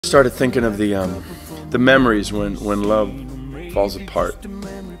Started thinking of the memories when love falls apart,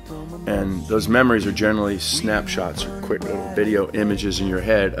 and those memories are generally snapshots or quick little video images in your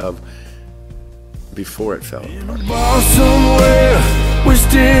head of before it fell apart. Somewhere we're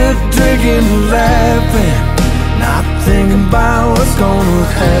still drinking, laughing, not thinking about what's gonna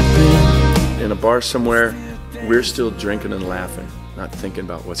happen. In a bar somewhere, we're still drinking and laughing, not thinking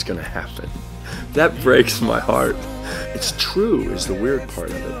about what's gonna happen. That breaks my heart. It's true is the weird part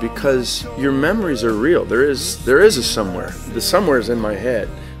of it, because your memories are real. There is a somewhere. The somewhere is in my head.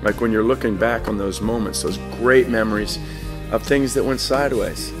 Like when you're looking back on those moments, those great memories of things that went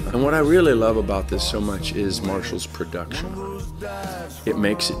sideways. And what I really love about this so much is Marshall's production. It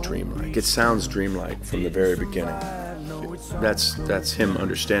makes it dreamlike. It sounds dreamlike from the very beginning. That's him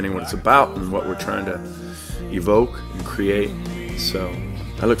understanding what it's about and what we're trying to evoke and create. So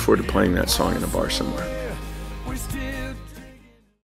I look forward to playing that song in a bar somewhere.